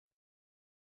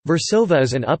Versova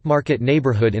is an upmarket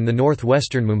neighbourhood in the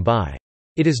northwestern Mumbai.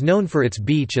 It is known for its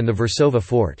beach and the Versova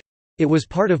fort. It was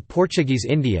part of Portuguese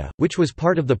India, which was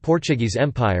part of the Portuguese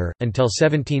Empire, until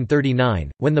 1739,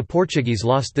 when the Portuguese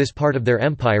lost this part of their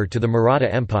empire to the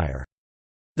Maratha Empire.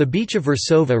 The beach of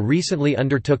Versova recently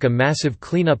undertook a massive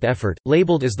cleanup effort,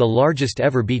 labelled as the largest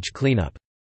ever beach cleanup.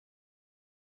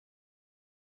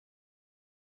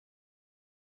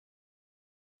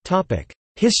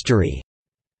 History.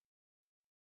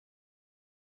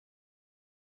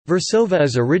 Versova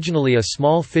is originally a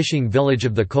small fishing village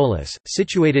of the Kolas,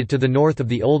 situated to the north of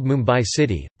the old Mumbai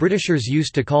city. Britishers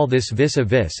used to call this Visa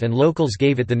Vis and locals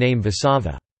gave it the name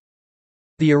Versova.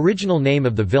 The original name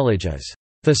of the village is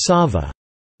Versova,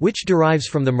 which derives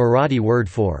from the Marathi word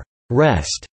for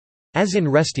rest, as in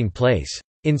resting place.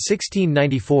 In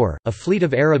 1694, a fleet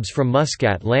of Arabs from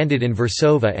Muscat landed in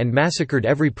Versova and massacred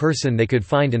every person they could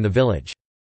find in the village.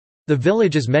 The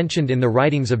village is mentioned in the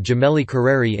writings of Gemelli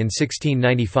Carreri in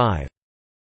 1695.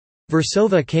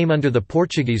 Versova came under the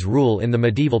Portuguese rule in the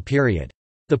medieval period.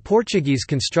 The Portuguese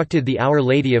constructed the Our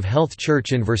Lady of Health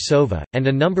Church in Versova, and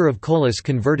a number of Kolas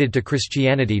converted to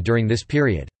Christianity during this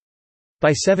period. By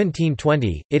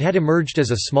 1720, it had emerged as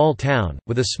a small town,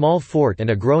 with a small fort and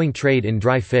a growing trade in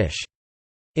dry fish.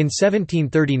 In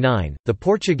 1739, the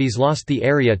Portuguese lost the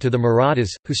area to the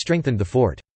Marathas, who strengthened the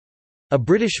fort. A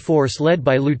British force led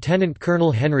by Lieutenant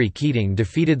Colonel Henry Keating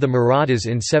defeated the Marathas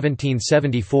in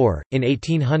 1774. In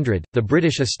 1800, the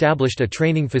British established a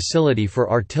training facility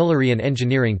for artillery and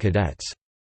engineering cadets.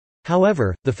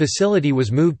 However, the facility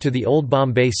was moved to the old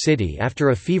Bombay city after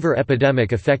a fever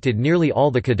epidemic affected nearly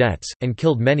all the cadets, and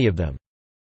killed many of them.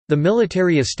 The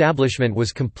military establishment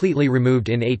was completely removed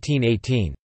in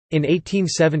 1818. In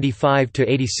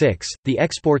 1875–86, the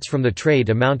exports from the trade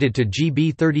amounted to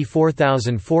GB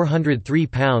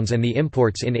 £34,403 and the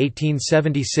imports in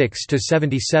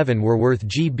 1876–77 were worth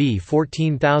GB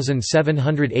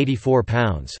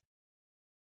 £14,784.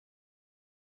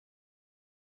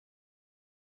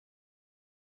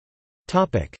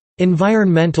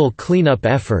 Environmental cleanup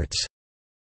efforts.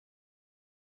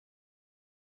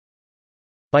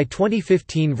 By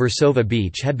 2015, Versova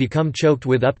Beach had become choked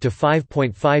with up to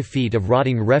 5.5 feet of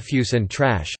rotting refuse and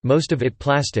trash, most of it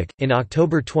plastic. In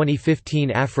October 2015,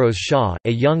 Afroz Shah, a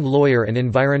young lawyer and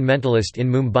environmentalist in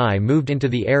Mumbai, moved into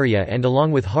the area and,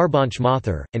 along with Harbanch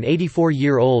Mathur, an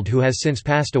 84-year-old who has since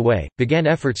passed away, began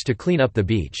efforts to clean up the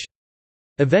beach.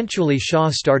 Eventually, Shah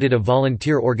started a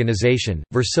volunteer organization,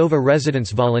 Versova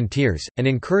Residents Volunteers, and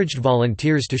encouraged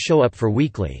volunteers to show up for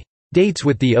weekly dates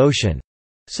with the ocean,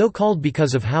 so called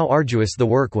because of how arduous the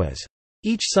work was.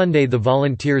 Each Sunday the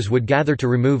volunteers would gather to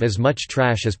remove as much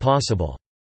trash as possible.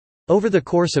 Over the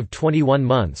course of 21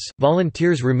 months,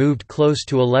 volunteers removed close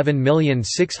to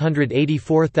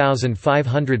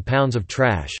 11,684,500 pounds of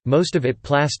trash, most of it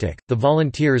plastic. The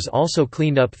volunteers also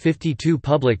cleaned up 52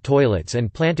 public toilets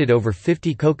and planted over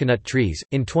 50 coconut trees.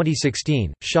 In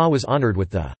 2016, Shah was honored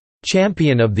with the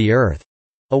Champion of the Earth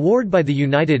award by the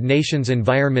United Nations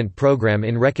Environment Programme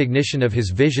in recognition of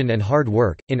his vision and hard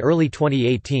work. In early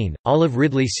 2018, olive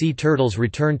ridley sea turtles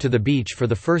returned to the beach for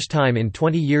the first time in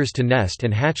 20 years to nest,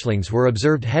 and hatchlings were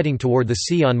observed heading toward the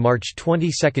sea on March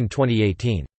 22,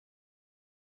 2018.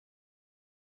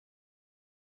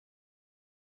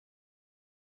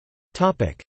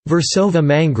 Versova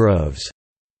Mangroves.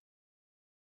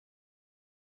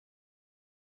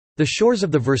 The shores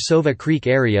of the Versova Creek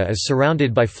area is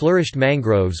surrounded by flourished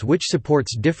mangroves which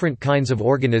supports different kinds of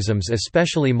organisms,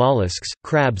 especially mollusks,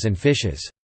 crabs and fishes.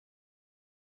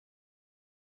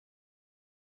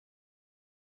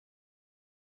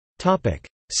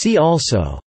 See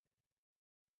also: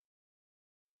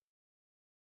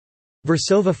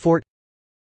 Versova Fort,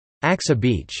 Aksa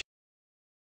Beach.